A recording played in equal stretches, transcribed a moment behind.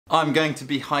I'm going to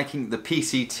be hiking the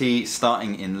PCT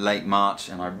starting in late March,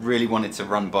 and I really wanted to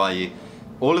run by you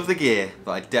all of the gear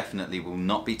that I definitely will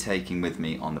not be taking with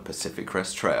me on the Pacific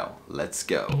Crest Trail. Let's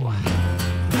go.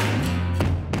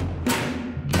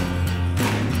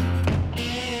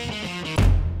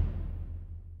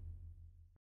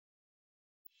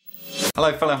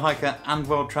 Hello fellow hiker and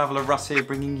world traveller, Russ here,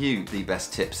 bringing you the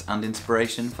best tips and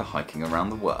inspiration for hiking around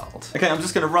the world. Okay, I'm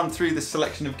just going to run through this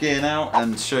selection of gear now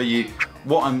and show you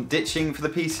what I'm ditching for the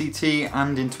PCT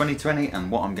and in 2020 and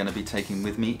what I'm going to be taking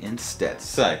with me instead.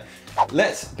 So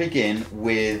let's begin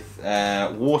with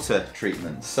water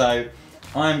treatment. So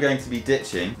I'm going to be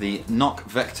ditching the Nock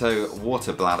Vecto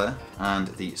water bladder and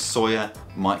the Soya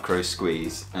micro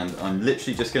squeeze, and I'm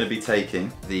literally just going to be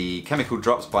taking the chemical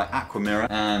drops by Aquamirror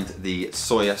and the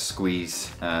Soya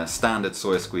squeeze, standard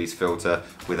Soya squeeze filter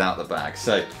without the bag.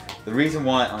 So the reason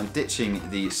why I'm ditching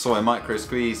the Soya micro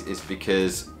squeeze is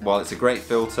because while it's a great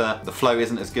filter, the flow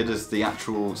isn't as good as the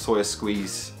actual Soya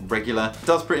squeeze regular. It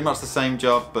does pretty much the same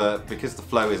job, but because the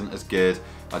flow isn't as good,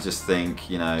 I just think,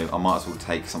 you know, I might as well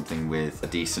take something with a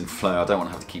decent flow. I don't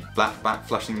want to have to keep back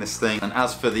flushing this thing. And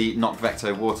as for the Nock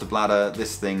Vecto water bladder,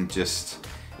 this thing just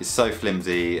is so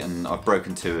flimsy, and I've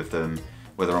broken two of them.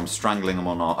 Whether I'm strangling them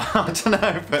or not, I don't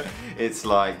know, but it's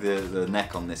like the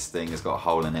neck on this thing has got a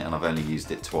hole in it, and I've only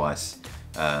used it twice.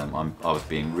 I was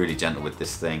being really gentle with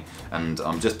this thing, and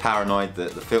I'm just paranoid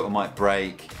that the filter might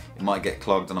break, it might get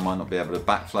clogged, and I might not be able to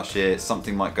back flush it.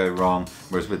 Something might go wrong.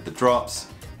 Whereas with the drops,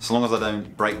 as long as I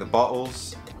don't break the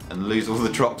bottles and lose all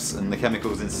the drops and the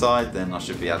chemicals inside, then I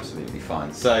should be absolutely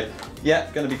fine. So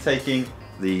yeah, going to be taking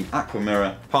the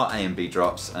Aquamirror part A and B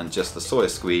drops and just the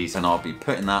Soya squeeze, and I'll be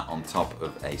putting that on top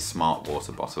of a smart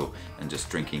water bottle and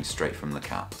just drinking straight from the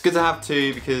cap. It's good to have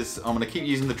two because I'm going to keep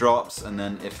using the drops, and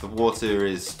then if the water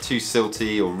is too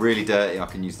silty or really dirty, I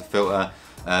can use the filter.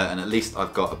 And at least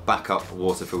I've got a backup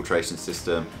water filtration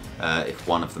system if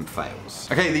one of them fails.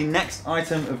 Okay, the next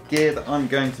item of gear that I'm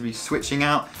going to be switching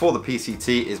out for the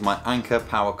PCT is my Anker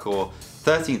PowerCore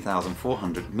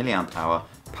 13,400 mAh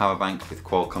power bank with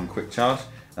Qualcomm Quick Charge,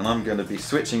 and I'm going to be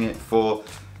switching it for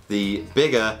the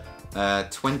bigger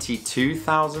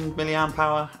 22,000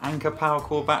 mAh Anker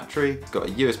PowerCore battery. It's got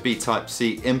a USB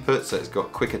Type-C input, so it's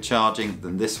got quicker charging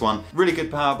than this one. Really good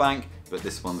power bank, but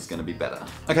this one's going to be better.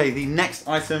 Okay, the next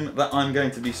item that I'm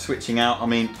going to be switching out, I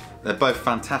mean, they're both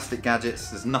fantastic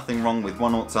gadgets. There's nothing wrong with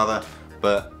one or the other,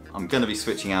 but I'm going to be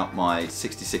switching out my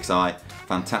 66i,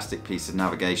 fantastic piece of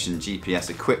navigation GPS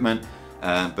equipment,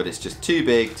 but it's just too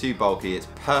big, too bulky. It's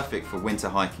perfect for winter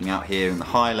hiking out here in the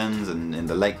Highlands and in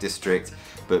the Lake District.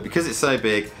 But because it's so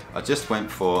big, I just went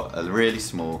for a really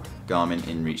small Garmin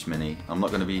InReach Mini. I'm not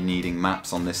going to be needing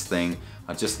maps on this thing.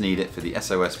 I just need it for the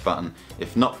SOS button,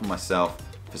 if not for myself,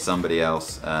 for somebody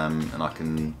else. And I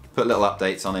can put little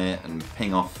updates on it and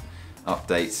ping off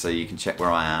updates so you can check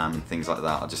where I am and things like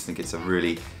that. I just think it's a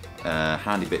really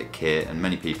handy bit of kit, and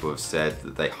many people have said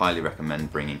that they highly recommend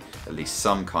bringing at least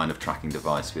some kind of tracking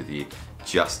device with you,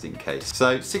 just in case.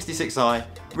 So 66i,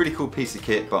 really cool piece of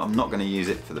kit, but I'm not going to use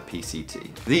it for the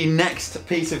PCT. The next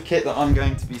piece of kit that I'm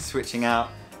going to be switching out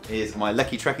is my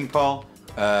Lecky trekking pole.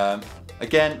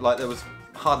 Again, like, there was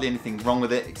hardly anything wrong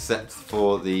with it except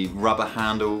for the rubber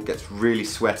handle. It gets really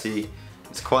sweaty.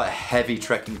 It's quite a heavy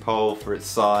trekking pole for its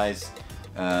size.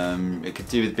 It could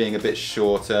do with being a bit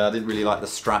shorter. I didn't really like the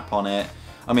strap on it.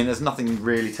 I mean, there's nothing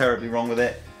really terribly wrong with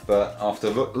it, but after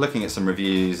looking at some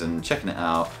reviews and checking it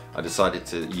out, I decided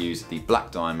to use the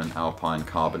Black Diamond Alpine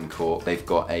Carbon Cork. They've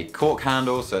got a cork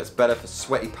handle, so it's better for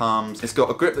sweaty palms. It's got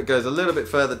a grip that goes a little bit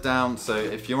further down, so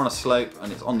if you're on a slope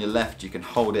and it's on your left, you can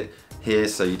hold it here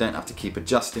so you don't have to keep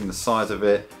adjusting the size of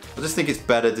it. I just think it's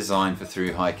better designed for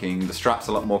through hiking. The strap's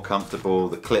a lot more comfortable,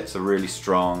 the clips are really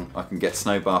strong. I can get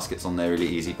snow baskets on there really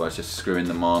easy by just screwing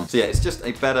them on. So yeah, it's just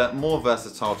a better, more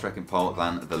versatile trekking pole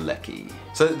than the Lecky.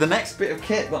 So the next bit of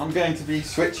kit that I'm going to be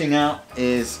switching out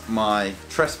is my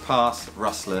Trespass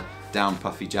Rustler down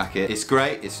puffy jacket. It's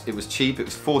great, it was cheap, it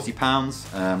was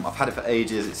 £40. I've had it for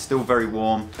ages, it's still very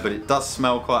warm, but it does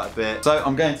smell quite a bit. So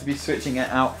I'm going to be switching it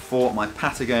out for my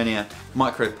Patagonia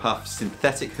Micro Puff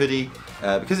synthetic hoodie.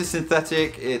 Because it's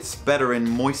synthetic, it's better in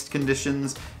moist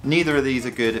conditions. Neither of these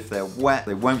are good if they're wet.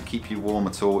 They won't keep you warm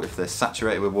at all if they're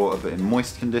saturated with water, but in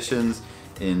moist conditions,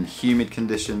 in humid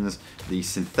conditions, the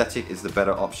synthetic is the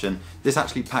better option. This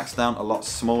actually packs down a lot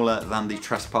smaller than the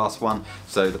Trespass one,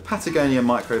 so the Patagonia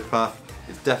Micro Puff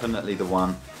is definitely the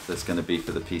one that's going to be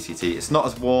for the PCT. It's not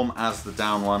as warm as the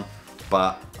down one,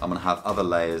 but I'm going to have other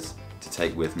layers to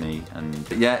take with me,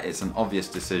 but yeah, it's an obvious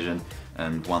decision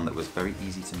and one that was very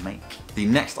easy to make. The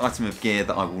next item of gear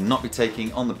that I will not be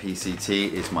taking on the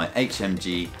PCT is my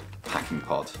HMG packing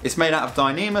pod. It's made out of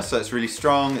Dyneema, so it's really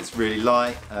strong, it's really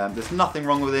light. There's nothing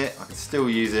wrong with it, I can still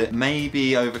use it.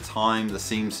 Maybe over time the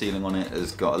seam sealing on it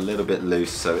has got a little bit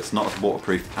loose, so it's not as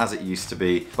waterproof as it used to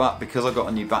be. But because I got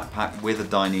a new backpack with a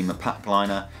Dyneema pack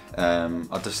liner,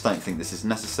 I just don't think this is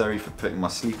necessary for putting my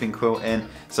sleeping quilt in.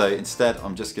 So instead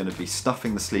I'm just going to be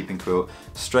stuffing the sleeping quilt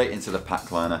straight into the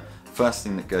pack liner. First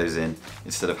thing that goes in,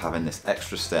 instead of having this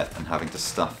extra step and having to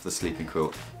stuff the sleeping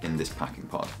quilt in this packing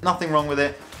pod. Nothing wrong with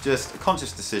it, just a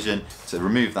conscious decision to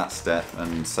remove that step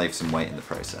and save some weight in the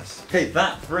process. Okay,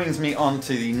 that brings me on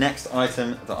to the next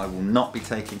item that I will not be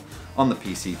taking on the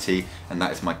PCT, and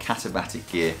that is my Katabatic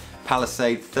Gear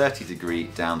Palisade 30-degree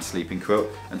down sleeping quilt,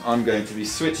 and I'm going to be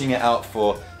switching it out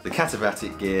for the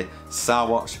Katabatic Gear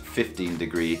Sawatch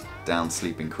 15-degree down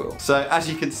sleeping quilt. So as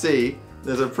you can see,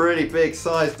 there's a pretty big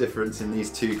size difference in these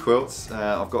two quilts.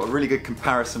 I've got a really good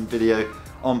comparison video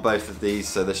on both of these,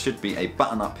 so there should be a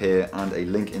button up here and a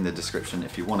link in the description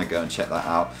if you want to go and check that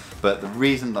out. But the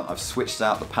reason that I've switched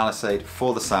out the Palisade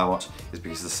for the Sawatch is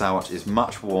because the Sawatch is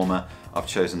much warmer. I've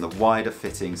chosen the wider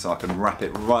fitting so I can wrap it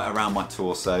right around my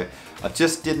torso. I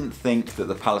just didn't think that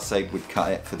the Palisade would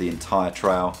cut it for the entire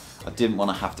trail. I didn't want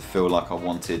to have to feel like I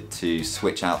wanted to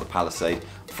switch out the Palisade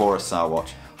for a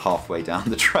Sawatch halfway down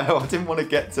the trail. I didn't want to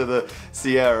get to the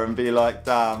Sierra and be like,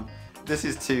 damn, this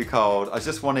is too cold. I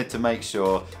just wanted to make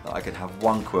sure that I could have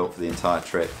one quilt for the entire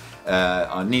trip.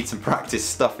 I need some practice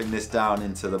stuffing this down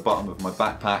into the bottom of my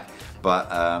backpack,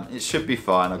 but it should be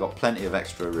fine. I've got plenty of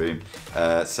extra room.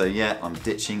 So yeah, I'm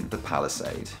ditching the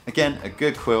Palisade. Again, a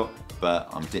good quilt, but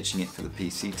I'm ditching it for the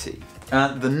PCT.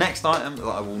 The next item that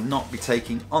I will not be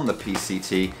taking on the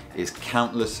PCT is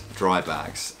countless dry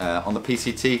bags. On the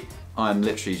PCT, I'm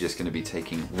literally just going to be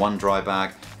taking one dry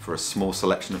bag for a small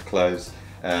selection of clothes.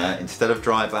 Instead of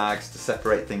dry bags to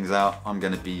separate things out, I'm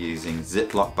going to be using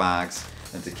Ziploc bags.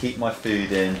 And to keep my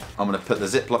food in, I'm going to put the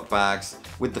Ziploc bags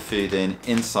with the food in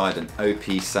inside an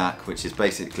OP sack, which is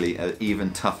basically an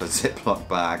even tougher Ziploc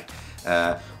bag.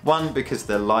 One, because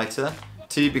they're lighter.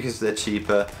 2, because they're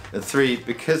cheaper. And 3,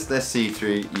 because they're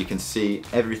see-through, you can see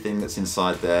everything that's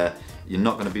inside there. You're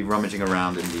not going to be rummaging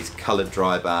around in these coloured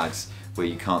dry bags where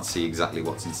you can't see exactly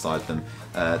what's inside them.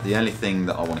 The only thing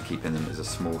that I want to keep in them is a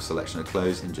small selection of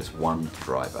clothes in just one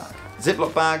dry bag.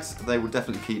 Ziploc bags, they will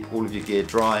definitely keep all of your gear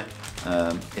dry.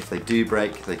 If they do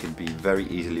break, they can be very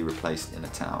easily replaced in a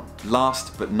town.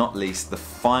 Last but not least, the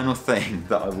final thing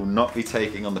that I will not be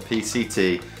taking on the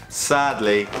PCT,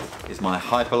 sadly, is my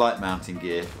Hyperlight mountain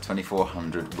gear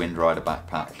 2400 Windrider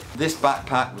backpack. This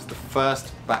backpack was the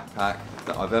first backpack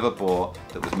that I've ever bought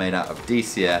that was made out of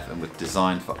DCF and was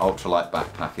designed for ultralight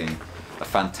backpacking. A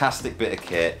fantastic bit of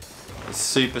kit. It's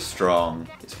super strong,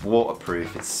 it's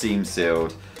waterproof, it's seam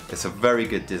sealed. It's a very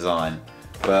good design.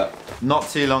 But not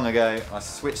too long ago, I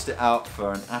switched it out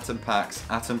for an Atom Pax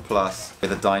Atom Plus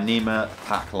with a Dyneema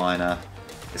pack liner.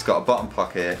 It's got a bottom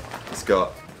pocket, it's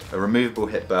got a removable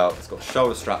hip belt, it's got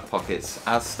shoulder strap pockets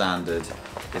as standard.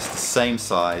 It's the same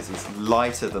size, it's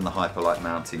lighter than the Hyperlight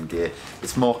mountain gear.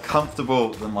 It's more comfortable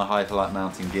than my Hyperlight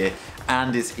mountain gear,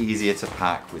 and it's easier to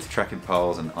pack with trekking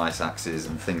poles and ice axes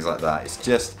and things like that. It's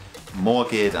just more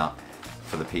geared up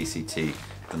for the PCT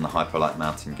than the Hyperlight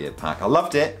mountain gear pack. I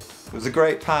loved it. It was a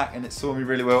great pack and it saw me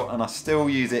really well, and I still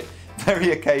use it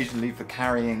very occasionally for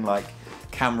carrying like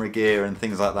camera gear and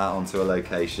things like that onto a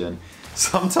location.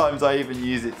 Sometimes I even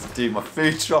use it to do my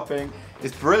food shopping.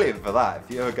 It's brilliant for that.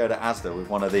 If you ever go to Asda with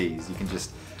one of these, you can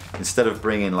just, instead of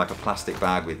bringing like a plastic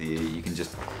bag with you, you can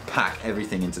just pack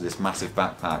everything into this massive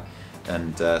backpack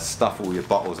and stuff all your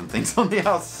bottles and things on the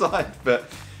outside. But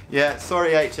yeah,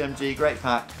 sorry HMG, great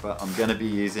pack, but I'm gonna be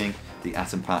using the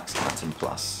Atom Pax Atom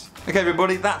Plus. Okay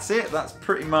everybody, that's it. That's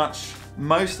pretty much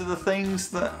most of the things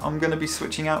that I'm going to be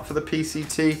switching out for the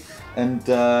PCT, and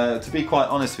to be quite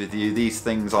honest with you, these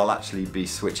things I'll actually be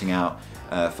switching out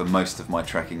for most of my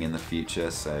trekking in the future,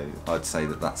 so I'd say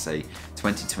that that's a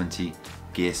 2020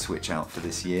 gear switch out for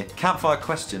this year. Campfire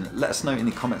question, let us know in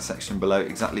the comment section below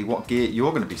exactly what gear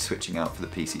you're going to be switching out for the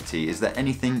PCT. Is there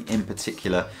anything in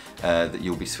particular that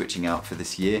you'll be switching out for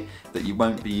this year that you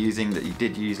won't be using that you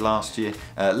did use last year?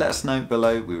 Let us know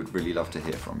below, we would really love to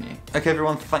hear from you. Okay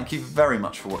everyone, thank you very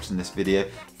much for watching this video.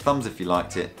 Thumbs if you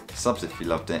liked it, subs if you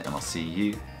loved it, and I'll see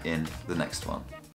you in the next one.